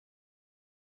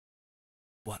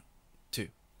2,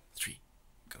 3,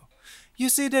 go. You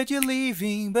say that you're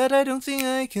leaving, but I don't think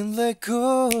I can let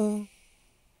go.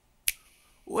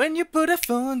 When you put the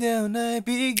phone down, I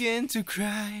begin to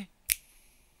cry.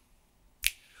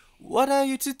 What are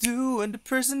you to do when the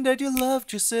person that you love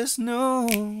just says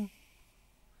no?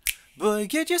 Boy,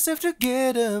 get yourself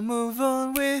together, move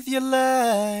on with your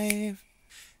life.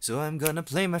 So I'm gonna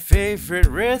play my favorite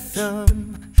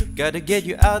rhythm. Gotta get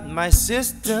you out my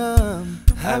system.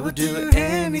 I would do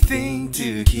anything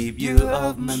to keep you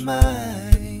off my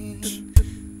mind.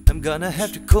 I'm gonna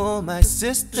have to call my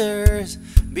sisters,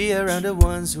 be around the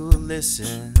ones who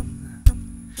listen.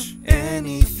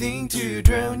 Anything to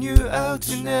drown you out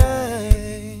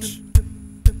tonight.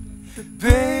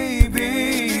 Baby,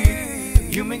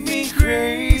 you make me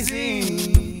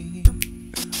crazy.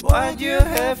 Why'd you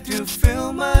have to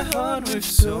fill my heart with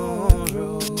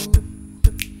sorrow?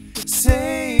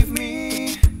 Save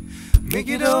me, make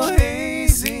it all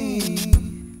hazy,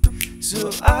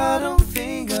 so I don't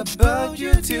think about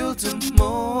you till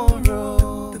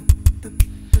tomorrow.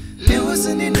 It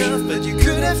wasn't enough, but you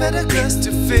could have had the guts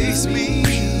to face me.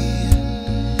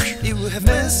 It would have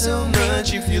meant so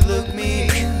much if you looked me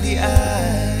in the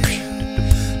eye.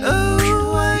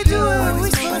 Oh, why do I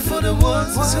always fight for the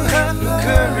ones who have no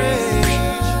courage?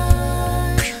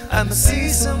 I must see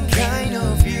some kind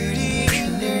of beauty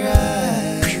in their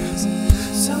eyes.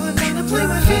 So I'm gonna play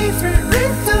my favorite